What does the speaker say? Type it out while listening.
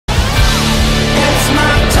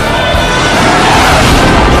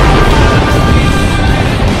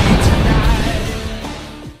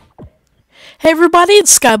Hey everybody,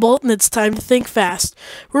 it's SkyBolt, and it's time to think fast.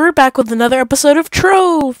 We're back with another episode of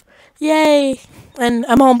Trove! Yay! And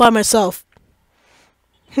I'm home by myself.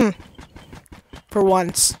 For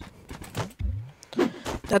once.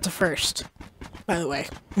 That's a first, by the way.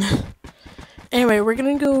 Anyway, we're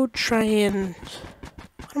gonna go try and...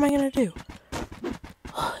 What am I gonna do?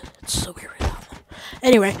 Oh, it's so weird without them.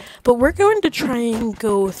 Anyway, but we're going to try and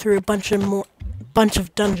go through a bunch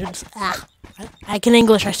of dungeons. I can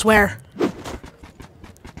English, I swear.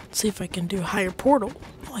 See if I can do higher portal.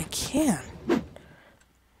 Oh, I can.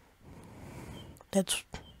 That's...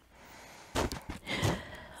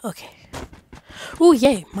 Okay. Oh,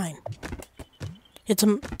 yay, mine. It's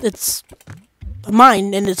a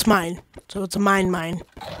mine, and it's mine. So it's a mine.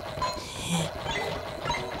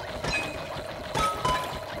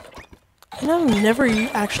 You know, I've never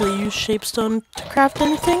actually used shapestone to craft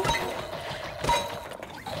anything.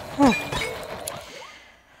 Oh,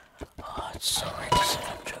 it's so weird to set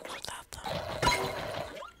up jokes without them.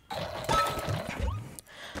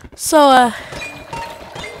 So,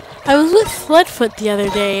 I was with Fledfoot the other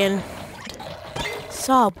day and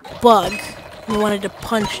saw a bug and wanted to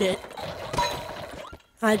punch it.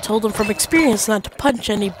 I told him from experience not to punch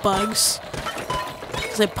any bugs,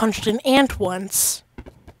 because I punched an ant once.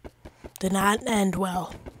 Did not end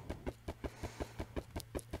well.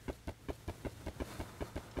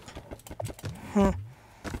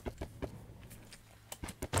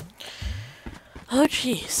 Oh,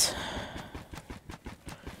 jeez.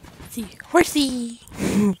 See, horsey!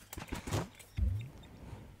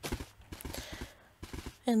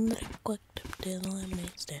 And the collective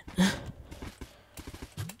lemonade stand.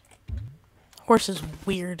 Horse is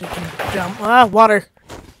weird. It can jump. Ah, water!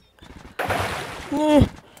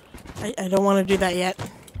 I don't want to do that yet.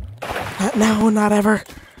 Not now, not ever.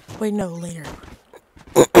 Wait, no, later.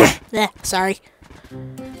 Sorry.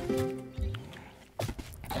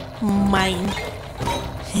 Mine.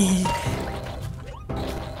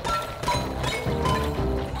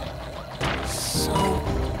 So...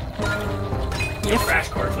 Crash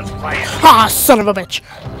course, let's play it. Ah, son of a bitch!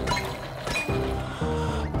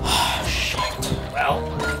 Oh, shit. Well,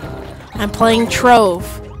 I'm playing Trove.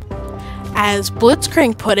 As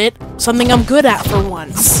Blitzcrank put it, something I'm good at for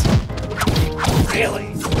once.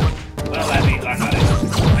 really? Well, that means I'm not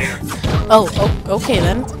interested later. Oh, okay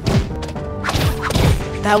then.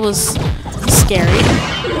 That was scary.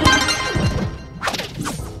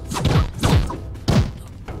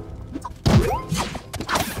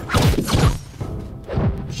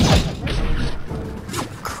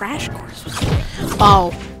 Crash course.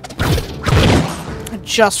 Oh. I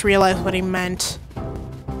just realized what he meant.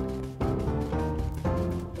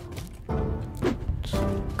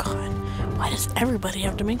 God, why does everybody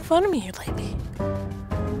have to make fun of me here lately?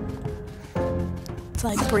 It's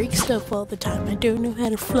like break stuff all the time. I don't know how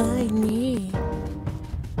to fly. Yeah.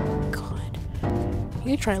 God.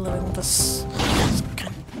 You try living with this kind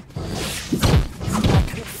of family.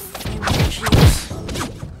 Jeez.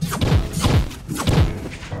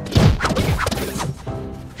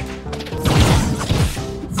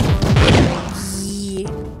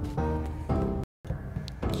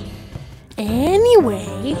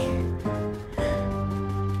 Anyway,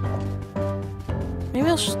 maybe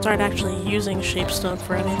I'll start actually using shapestone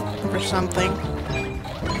for something.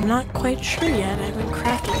 I'm not quite sure yet. I haven't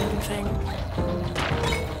crafted anything.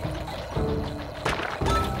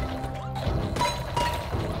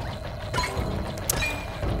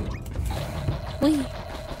 Whee!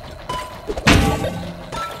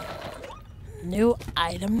 New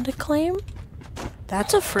item to claim?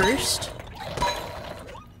 That's a first.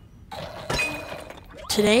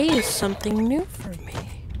 Today is something new for me.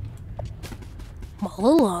 I'm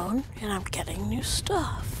all alone, and I'm getting new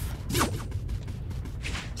stuff.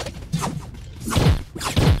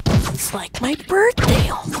 It's like my birthday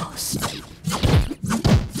almost.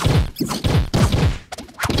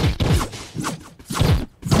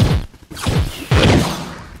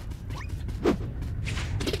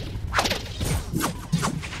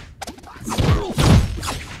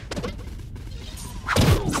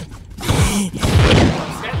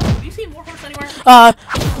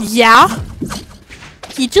 Yeah.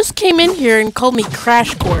 He just came in here and called me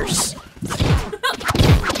Crash Course.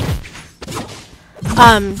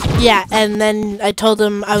 Yeah, and then I told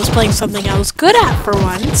him I was playing something I was good at for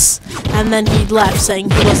once, and then he left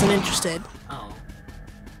saying he wasn't interested. Oh.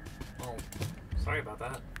 Well, sorry about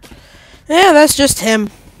that. Yeah, that's just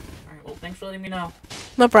him. Alright, well, thanks for letting me know.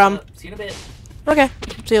 No problem. See you in a bit. Okay,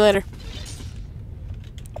 see you later.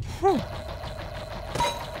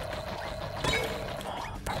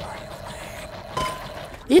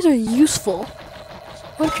 These are useful.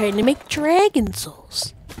 We're trying to make Dragon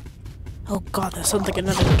Souls. Oh god, that sounds like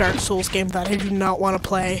another Dark Souls game that I do not want to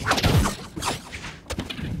play.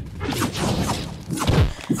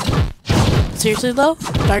 Seriously though,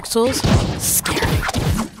 Dark Souls, scary.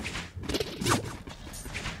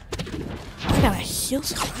 I gotta heal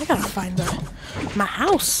some. I gotta find my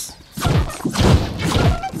house.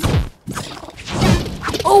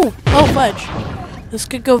 Oh fudge. This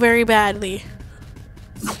could go very badly.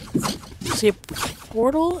 See a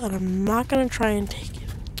portal, and I'm not gonna try and take it.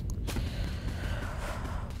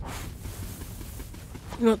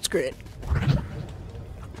 You know, it's great.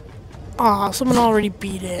 Aw, someone already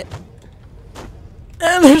beat it.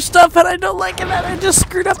 And there's stuff and I don't like it, and I just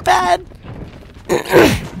screwed up bad.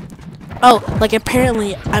 Oh, like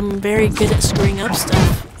apparently I'm very good at screwing up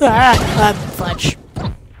stuff. Fudge.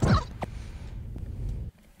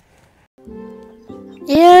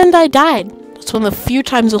 And I died. It's one of the few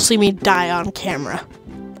times you'll see me die on camera.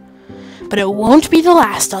 But it won't be the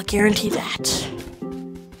last, I'll guarantee that.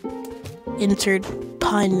 Insert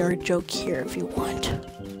pun or joke here if you want.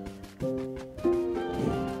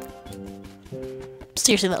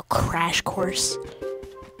 Seriously though, crash course.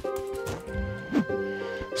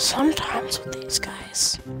 Sometimes with these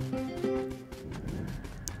guys,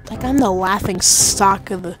 like I'm the laughing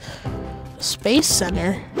stock of the Space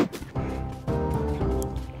Center.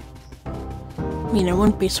 I mean, I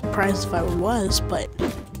wouldn't be surprised if I was, but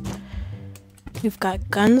we've got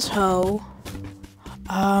Guns Ho,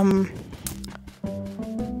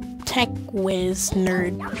 Tech Whiz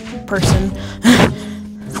nerd person,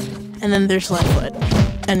 and then there's Lightfoot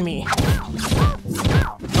and me.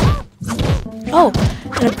 Oh,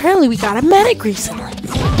 and apparently we got a medic recently.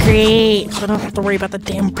 Great, so I don't have to worry about the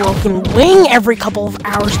damn broken wing every couple of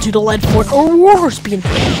hours due to Lightfoot or WarHorse being the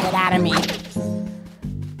shit out of me.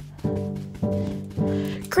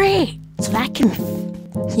 Great, so that can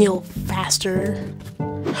heal faster.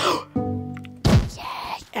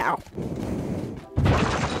 Yeah, ow.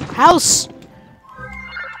 House!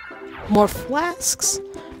 More flasks,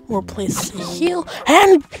 more places to heal,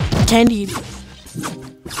 and candy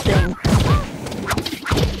thing.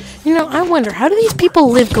 You know, I wonder, how do these people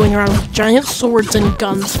live going around with giant swords and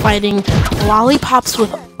guns fighting lollipops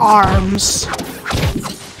with arms?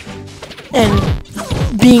 And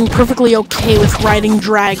being perfectly okay with riding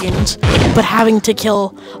dragons, but having to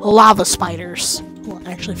kill lava spiders. Well,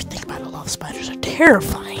 actually, if you think about it, lava spiders are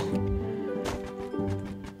terrifying.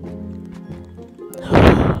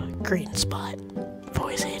 Green spot. I've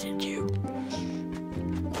always hated you.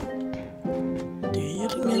 Do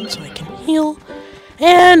it again so I can heal.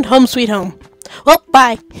 And home sweet home. Well,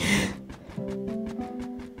 bye.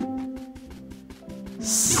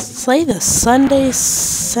 Slay the Sunday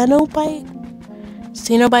Cenobite?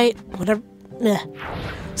 Cenobite? Whatever.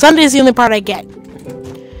 Sunday's the only part I get.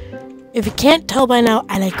 If you can't tell by now,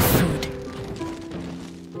 I like food.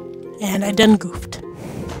 And I done goofed.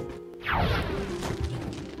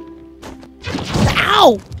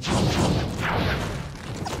 Ow!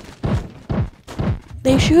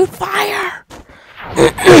 They shoot fire!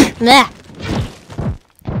 Nah.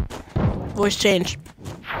 Voice change.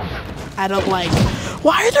 I don't like.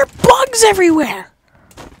 Why are there bugs everywhere?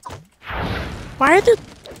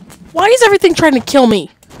 Why is everything trying to kill me?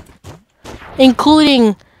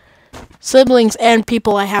 Including siblings and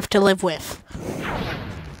people I have to live with.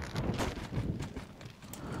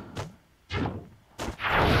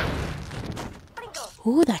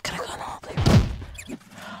 Ooh, that could have gone all there.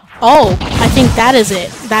 Oh, I think that is it.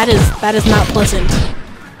 That is not pleasant.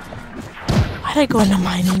 Why did I go into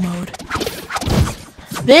mining mode?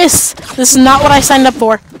 This is not what I signed up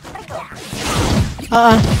for.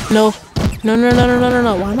 No. No.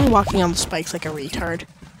 Why am I walking on the spikes like a retard?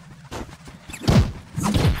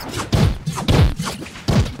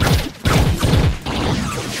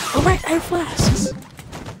 Oh right, I have flasks.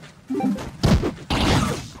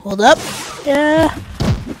 Hold up. Yeah.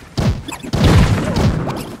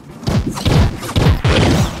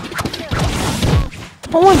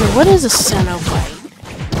 I wonder, what is a Cenobite?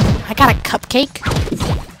 I got a cupcake?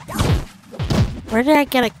 Where did I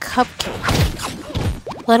get a cupcake?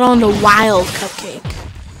 Let alone a wild cupcake.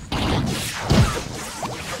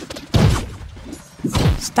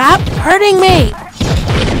 Stop hurting me!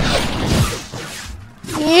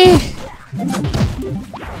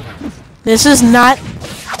 This is not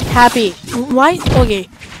happy. Why? Okay.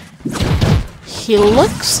 He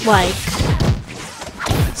looks like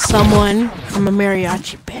someone from a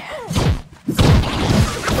mariachi band.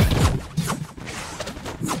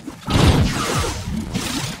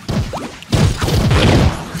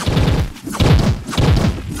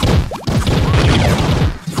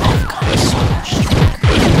 I've got so much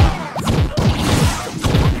stronger.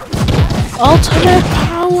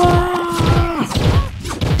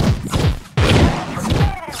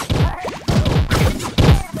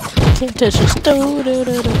 Can't touch this. Do, do,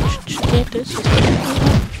 do, do. Can't touch this.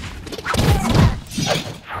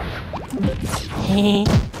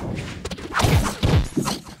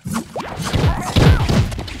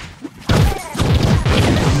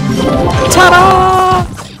 Ta-da!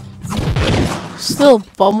 Still a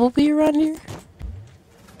bumblebee around here?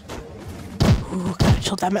 Ooh, gotta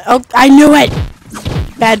chill that man. Oh, I knew it!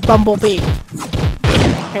 Bad bumblebee.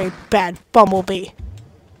 Very bad bumblebee.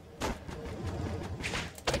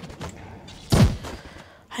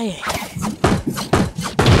 Hey.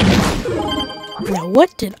 Now,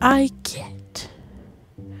 what did I get?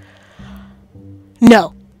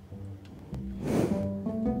 No.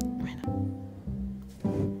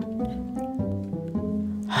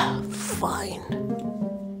 Fine.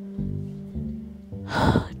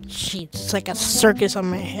 Jeez, it's like a circus on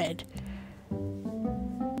my head.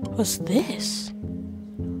 What's this?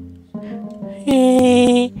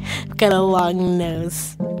 Got a long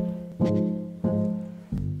nose.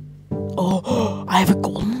 Oh, I have a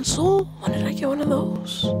golden soul? When did I get one of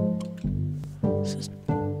those? This is...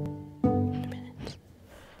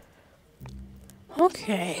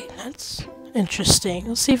 Okay, that's interesting.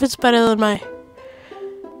 Let's see if it's better than my...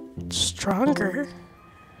 Stronger.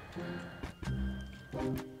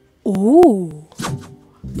 Ooh.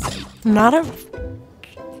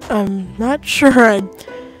 I'm not sure.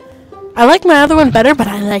 I like my other one better, but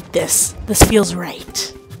I like this. This feels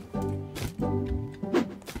right.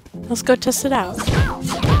 Let's go test it out.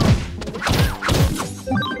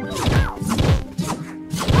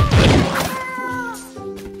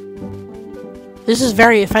 This is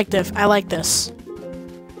very effective. I like this.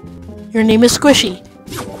 Your name is Squishy,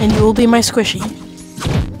 and you will be my Squishy.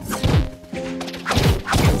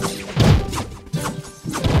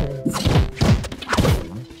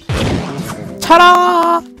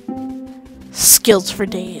 Ta-da! Skills for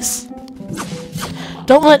days.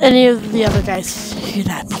 Don't let any of the other guys hear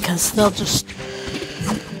that because they'll just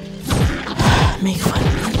make fun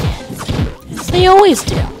of me again. As they always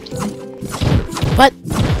do. But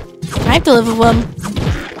I have to live with them.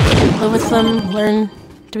 Live with them, learn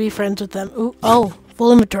to be friends with them. Ooh, oh,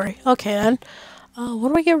 full inventory. Okay then. What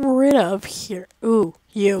do I get rid of here? Ooh,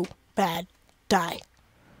 you. Bad. Die.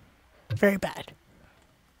 Very bad.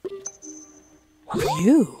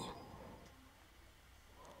 You.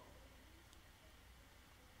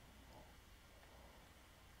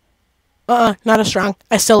 Not as strong.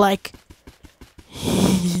 I still like.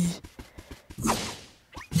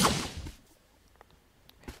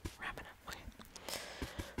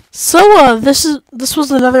 So, this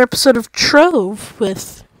was another episode of Trove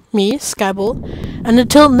with me, SkyBolt, and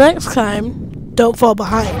until next time, don't fall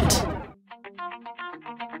behind.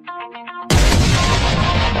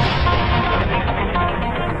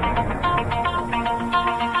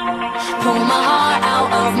 Pull my heart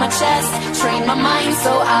out of my chest, train my mind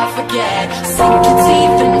so I forget. Sink your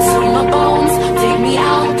teeth into my bones.